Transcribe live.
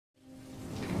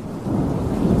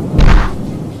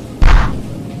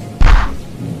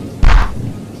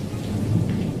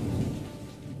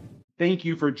Thank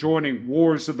you for joining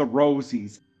Wars of the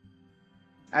Rosies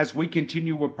as we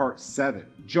continue with part 7.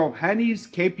 Johannes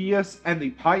Kelpius and the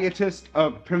Pietists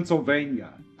of Pennsylvania,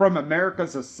 from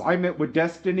America's Assignment with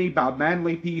Destiny by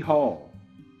Manly P. Hall.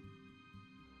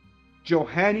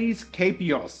 Johannes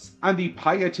Kelpius and the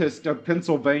Pietists of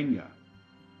Pennsylvania.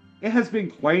 It has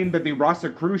been claimed that the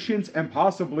Rosicrucians and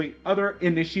possibly other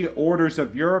initiate orders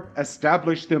of Europe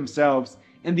established themselves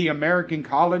in the American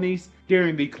colonies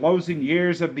during the closing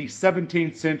years of the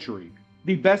 17th century.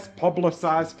 The best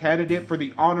publicized candidate for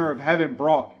the honor of having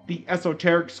brought the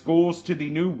esoteric schools to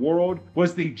the New World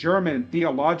was the German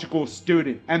theological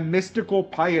student and mystical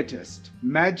pietist,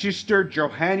 Magister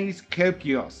Johannes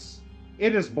Kelpius.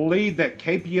 It is believed that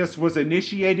Kelpius was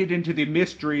initiated into the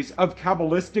mysteries of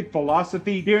Kabbalistic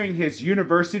philosophy during his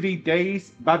university days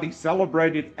by the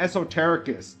celebrated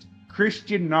esotericist,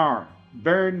 Christian Narr,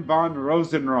 Baron von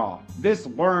Rosenroth. This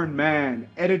learned man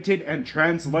edited and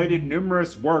translated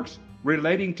numerous works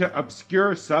relating to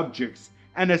obscure subjects,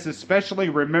 and is especially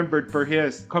remembered for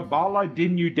his Kabbalah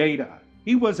Dinudata.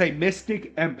 He was a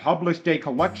mystic and published a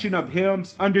collection of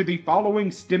hymns under the following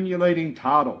stimulating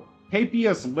title.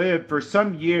 Kelpius lived for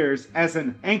some years as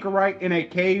an anchorite in a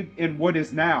cave in what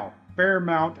is now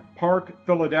Fairmount Park,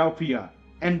 Philadelphia,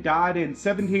 and died in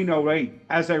 1708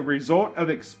 as a result of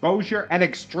exposure and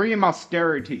extreme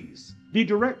austerities. The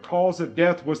direct cause of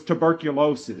death was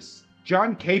tuberculosis.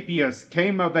 John Kelpius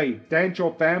came of a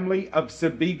substantial family of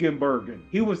Siebenburgen.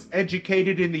 He was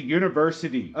educated in the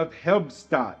University of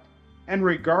Helmstadt and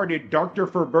regarded Dr.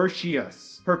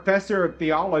 Fabricius, professor of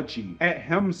theology at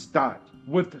Helmstadt,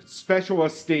 with special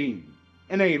esteem.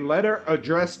 In a letter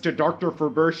addressed to Dr.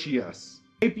 Fabricius,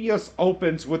 Kelpius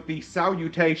opens with the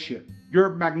salutation, "Your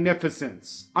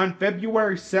Magnificence." On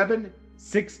February 7,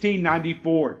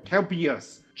 1694,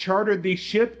 Kelpius chartered the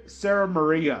ship Sarah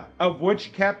Maria, of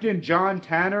which Captain John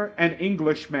Tanner, an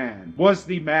Englishman, was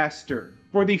the master.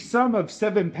 For the sum of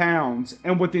 £7,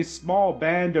 and with his small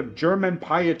band of German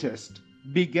pietists,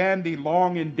 began the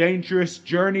long and dangerous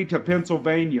journey to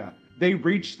Pennsylvania. They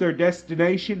reached their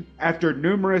destination after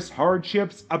numerous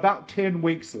hardships about 10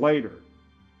 weeks later.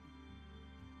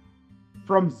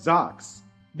 From Sachs,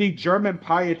 the German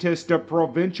pietist of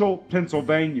provincial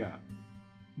Pennsylvania.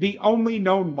 The only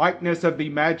known likeness of the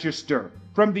Magister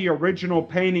from the original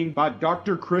painting by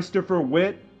Dr. Christopher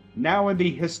Witt, now in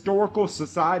the Historical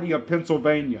Society of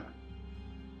Pennsylvania.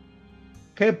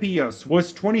 Kelpius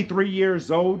was 23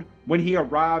 years old when he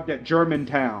arrived at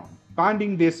Germantown.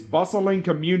 Finding this bustling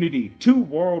community too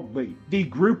worldly, the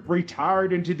group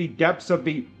retired into the depths of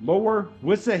the lower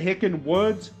Wissahickon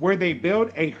woods, where they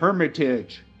built a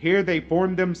hermitage. Here they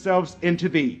formed themselves into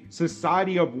the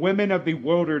Society of Women of the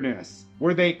Wilderness,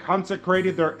 where they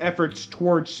consecrated their efforts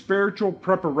towards spiritual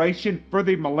preparation for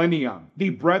the millennium.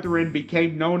 The brethren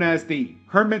became known as the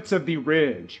Hermits of the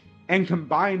Ridge, and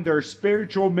combined their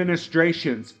spiritual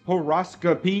ministrations,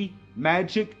 horoscopy,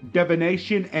 magic,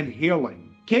 divination, and healing.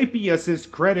 Kelpius is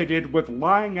credited with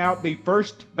laying out the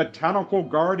first botanical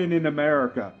garden in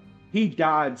America. He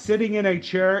died sitting in a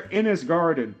chair in his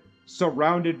garden,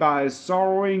 surrounded by his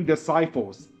sorrowing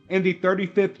disciples, in the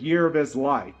 35th year of his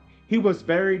life. He was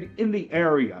buried in the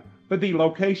area, but the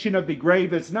location of the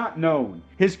grave is not known.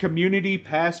 His community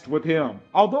passed with him,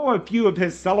 although a few of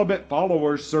his celibate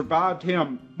followers survived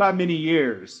him by many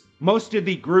years. Most of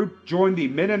the group joined the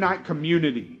Mennonite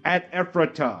community at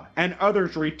Ephrata, and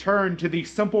others returned to the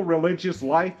simple religious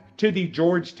life to the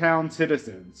Georgetown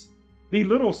citizens. The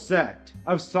little sect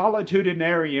of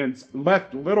solitudinarians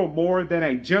left little more than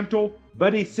a gentle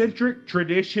but eccentric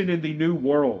tradition in the New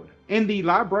World. In the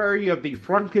library of the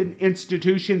Franken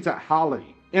institutions at Halle,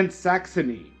 in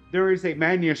Saxony, there is a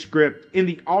manuscript in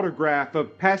the autograph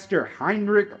of Pastor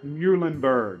Heinrich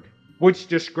Muhlenberg, which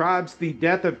describes the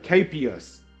death of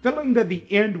Kelpius. Feeling that the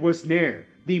end was near,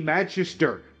 the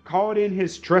Magister called in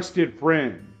his trusted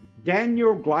friend,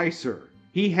 Daniel Gleiser.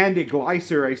 He handed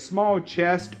Gleiser a small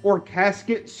chest or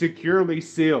casket securely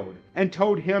sealed, and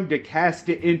told him to cast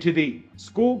it into the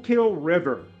Schuylkill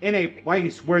River, in a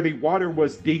place where the water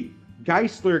was deep.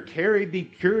 Geisler carried the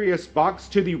curious box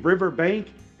to the river bank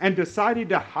and decided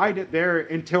to hide it there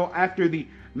until after the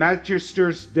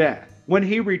Magister's death. When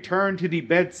he returned to the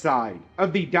bedside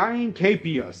of the dying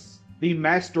Kelpius, the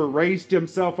master raised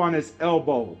himself on his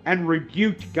elbow and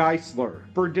rebuked Geisler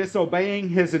for disobeying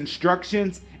his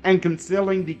instructions and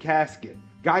concealing the casket.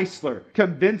 Geisler,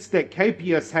 convinced that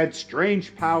Kelpius had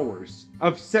strange powers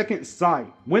of second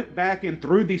sight, went back and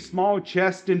threw the small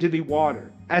chest into the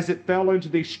water. As it fell into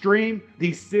the stream,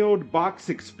 the sealed box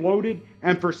exploded,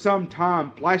 and for some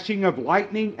time flashing of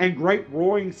lightning and great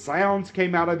roaring sounds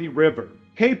came out of the river.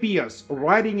 Kelpius,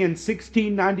 writing in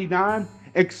 1699,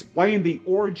 explained the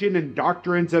origin and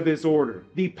doctrines of his order.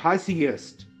 The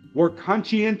Pietists were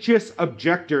conscientious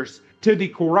objectors to the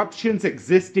corruptions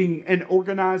existing in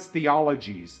organized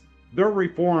theologies. Their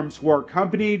reforms were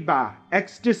accompanied by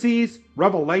ecstasies,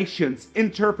 revelations,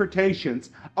 interpretations,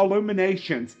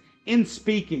 illuminations,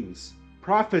 inspeakings,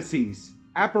 prophecies,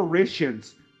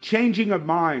 apparitions, changing of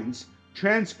minds,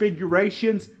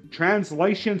 transfigurations,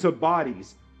 translations of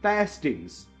bodies,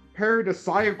 fastings,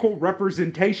 paradisiacal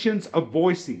representations of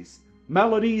voices,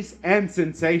 melodies, and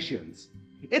sensations.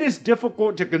 It is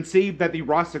difficult to conceive that the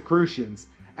Rosicrucians,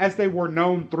 as they were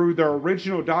known through their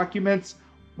original documents,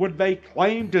 would lay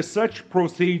claim to such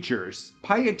procedures.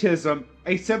 Pietism,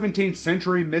 a 17th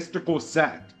century mystical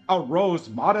sect, arose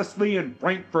modestly in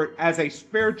Frankfurt as a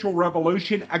spiritual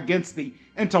revolution against the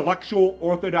intellectual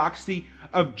orthodoxy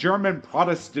of German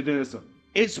Protestantism.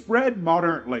 It spread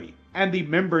moderately, and the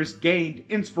members gained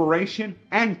inspiration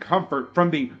and comfort from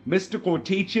the mystical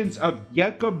teachings of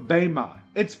Jacob Boehme.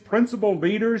 Its principal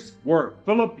leaders were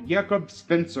Philip Jakob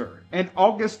Spencer and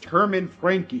August Hermann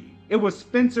Francke. It was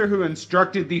Spencer who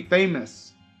instructed the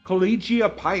famous Collegia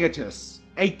Pietis,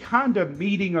 a kind of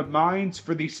meeting of minds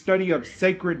for the study of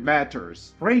sacred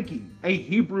matters. Francke, a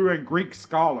Hebrew and Greek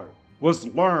scholar, was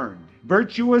learned,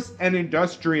 virtuous, and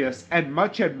industrious, and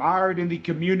much admired in the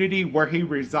community where he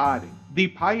resided. The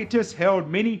Pietists held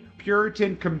many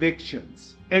Puritan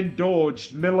convictions,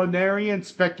 indulged millenarian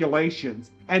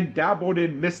speculations, and dabbled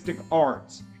in mystic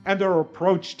arts, and their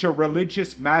approach to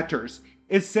religious matters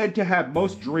is said to have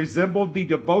most resembled the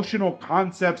devotional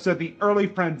concepts of the early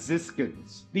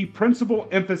Franciscans. The principal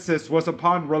emphasis was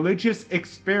upon religious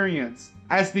experience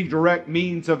as the direct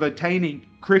means of attaining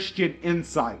Christian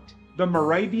insight. The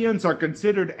Moravians are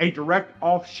considered a direct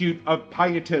offshoot of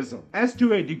Pietism, as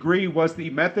to a degree was the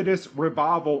Methodist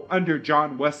revival under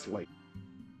John Wesley.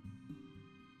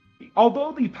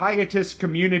 Although the Pietist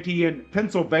community in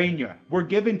Pennsylvania were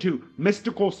given to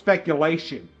mystical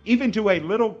speculation, even to a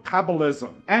little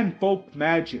Kabbalism and folk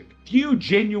magic, few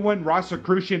genuine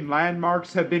Rosicrucian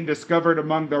landmarks have been discovered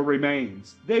among their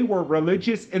remains. They were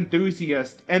religious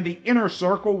enthusiasts, and the inner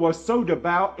circle was so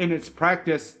devout in its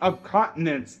practice of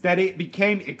continence that it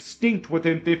became extinct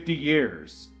within 50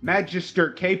 years. Magister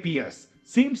Kelpius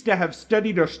seems to have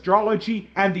studied astrology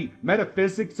and the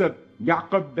metaphysics of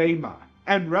Jacob Boehme,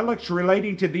 and relics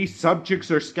relating to these subjects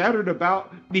are scattered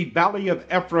about the valley of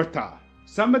Ephrata.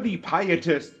 Some of the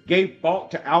Pietists gave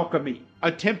thought to alchemy,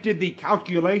 attempted the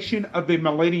calculation of the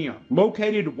millennium,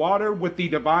 located water with the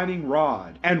divining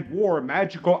rod, and wore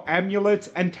magical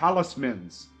amulets and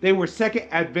talismans. They were Second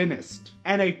Adventist,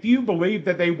 and a few believed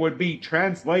that they would be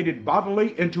translated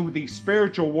bodily into the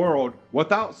spiritual world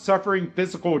without suffering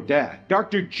physical death.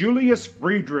 Dr. Julius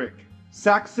Friedrich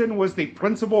Saxon was the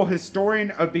principal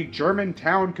historian of the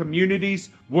Germantown communities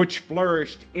which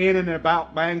flourished in and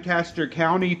about Lancaster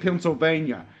County,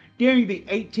 Pennsylvania, during the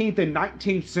 18th and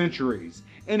 19th centuries.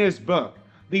 In his book,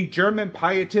 The German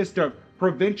Pietists of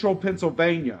Provincial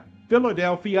Pennsylvania,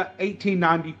 Philadelphia,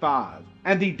 1895,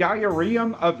 and the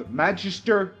Diarium of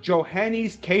Magister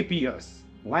Johannes Kelpius,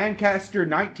 Lancaster,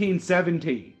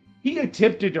 1917. He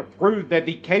attempted to prove that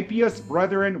the Kelpius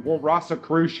brethren were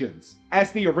Rosicrucians,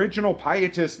 as the original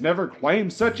Pietists never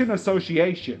claimed such an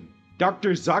association.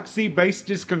 Dr. Zoxy based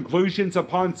his conclusions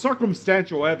upon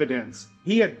circumstantial evidence.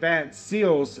 He advanced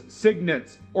seals,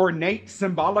 signets, ornate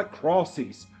symbolic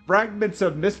crosses, fragments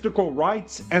of mystical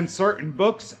rites, and certain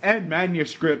books and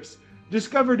manuscripts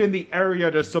discovered in the area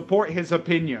to support his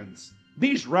opinions.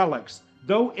 These relics,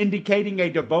 though indicating a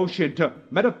devotion to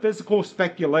metaphysical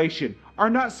speculation, are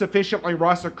not sufficiently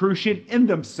Rosicrucian in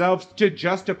themselves to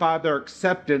justify their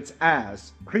acceptance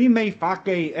as prima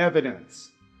facie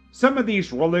evidence. Some of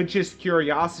these religious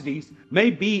curiosities may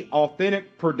be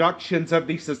authentic productions of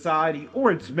the society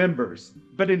or its members,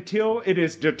 but until it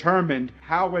is determined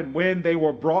how and when they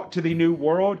were brought to the New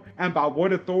World and by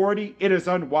what authority, it is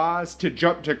unwise to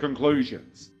jump to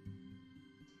conclusions.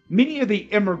 Many of the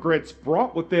immigrants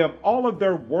brought with them all of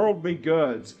their worldly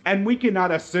goods, and we cannot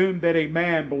assume that a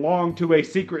man belonged to a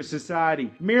secret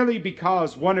society merely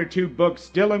because one or two books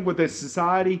dealing with this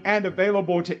society and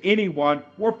available to anyone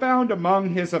were found among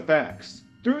his effects.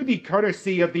 Through the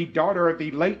courtesy of the daughter of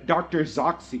the late Dr.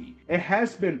 Zoxy, it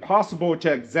has been possible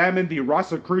to examine the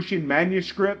Rosicrucian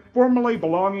manuscript formerly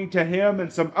belonging to him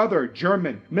and some other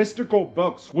German mystical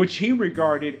books which he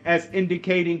regarded as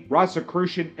indicating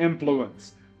Rosicrucian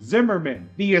influence. Zimmermann,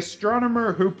 the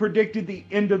astronomer who predicted the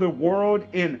end of the world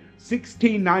in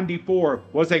 1694,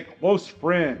 was a close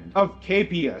friend of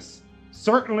Kelpius.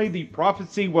 Certainly the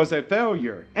prophecy was a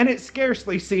failure, and it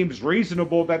scarcely seems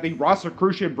reasonable that the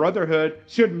Rosicrucian Brotherhood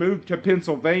should move to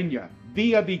Pennsylvania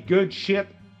via the good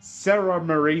ship Sarah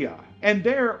Maria, and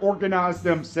there organize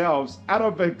themselves out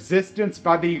of existence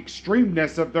by the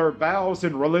extremeness of their vows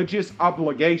and religious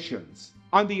obligations.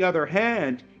 On the other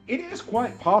hand, it is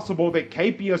quite possible that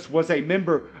Kelpius was a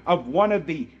member of one of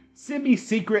the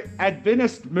semi-secret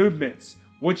Adventist movements,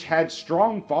 which had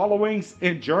strong followings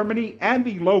in Germany and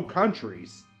the Low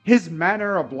Countries. His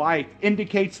manner of life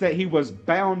indicates that he was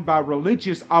bound by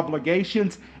religious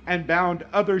obligations and bound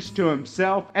others to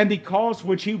himself and the cause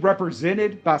which he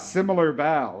represented by similar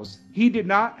vows. He did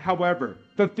not, however,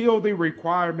 fulfill the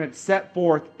requirements set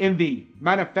forth in the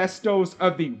Manifestoes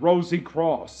of the Rosy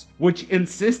Cross, which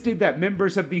insisted that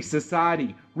members of the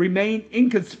society remain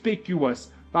inconspicuous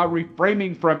by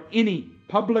refraining from any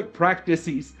public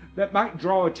practices that might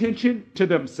draw attention to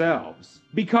themselves.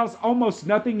 Because almost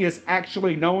nothing is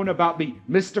actually known about the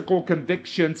mystical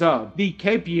convictions of the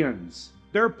Kelpians.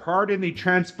 Their part in the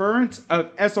transference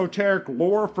of esoteric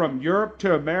lore from Europe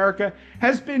to America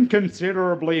has been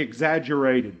considerably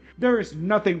exaggerated. There is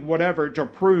nothing whatever to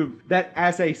prove that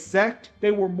as a sect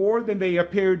they were more than they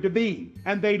appeared to be,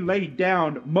 and they laid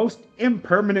down most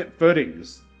impermanent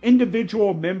footings.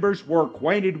 Individual members were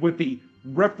acquainted with the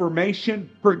Reformation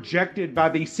projected by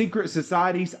the secret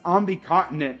societies on the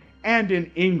continent and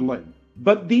in England.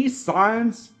 But these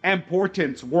signs and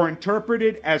portents were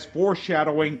interpreted as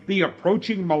foreshadowing the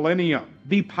approaching millennium.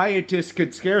 The Pietists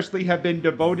could scarcely have been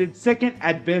devoted second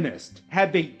Adventist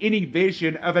had they any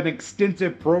vision of an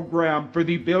extensive program for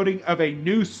the building of a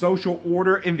new social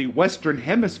order in the Western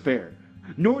Hemisphere.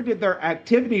 Nor did their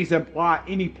activities imply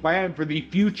any plan for the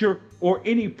future or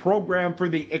any program for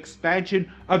the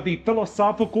expansion of the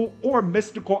philosophical or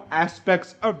mystical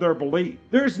aspects of their belief.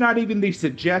 There is not even the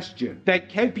suggestion that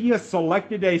Kelpius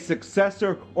selected a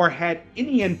successor or had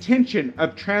any intention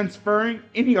of transferring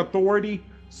any authority,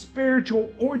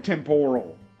 spiritual or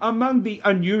temporal. Among the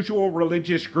unusual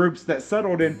religious groups that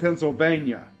settled in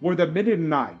Pennsylvania were the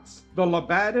Mennonites, the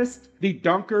Labadists, the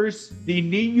Dunkers, the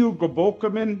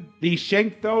Neogobokamen, the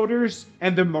Schenkfelders,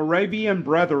 and the Moravian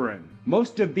Brethren.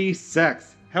 Most of these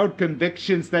sects held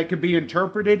convictions that could be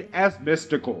interpreted as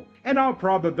mystical. In all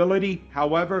probability,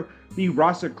 however, the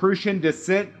Rosicrucian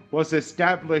descent was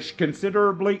established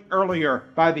considerably earlier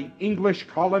by the English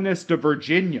colonists of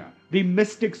Virginia. The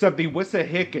mystics of the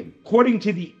Wissahickon, according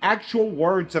to the actual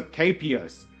words of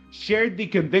Kelpius, shared the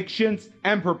convictions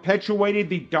and perpetuated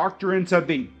the doctrines of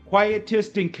the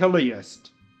Pietists and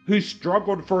Kelpists, who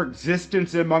struggled for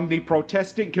existence among the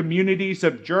Protestant communities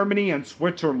of Germany and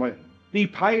Switzerland. The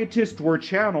Pietists were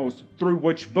channels through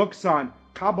which books on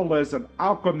Kabbalism,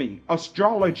 alchemy,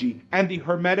 astrology, and the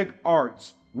Hermetic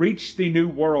arts reached the New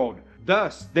World.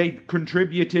 Thus, they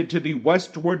contributed to the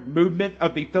westward movement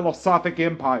of the philosophic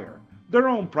empire. Their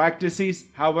own practices,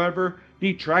 however,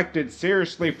 detracted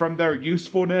seriously from their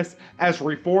usefulness as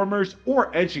reformers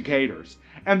or educators,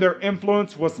 and their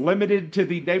influence was limited to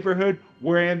the neighborhood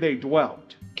wherein they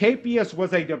dwelt. Kelpius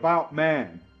was a devout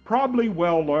man, probably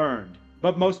well learned,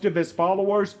 but most of his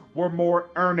followers were more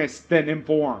earnest than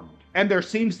informed, and there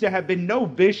seems to have been no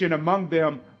vision among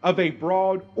them of a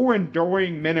broad or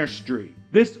enduring ministry.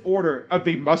 This order of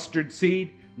the mustard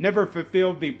seed never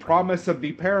fulfilled the promise of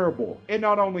the parable. It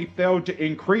not only failed to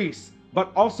increase,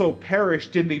 but also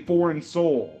perished in the foreign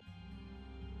soul.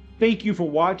 Thank you for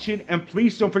watching, and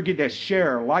please don't forget to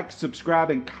share, like,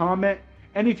 subscribe, and comment.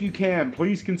 And if you can,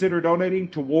 please consider donating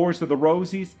to Wars of the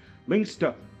Rosies. Links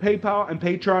to PayPal and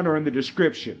Patreon are in the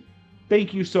description.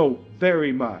 Thank you so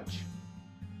very much.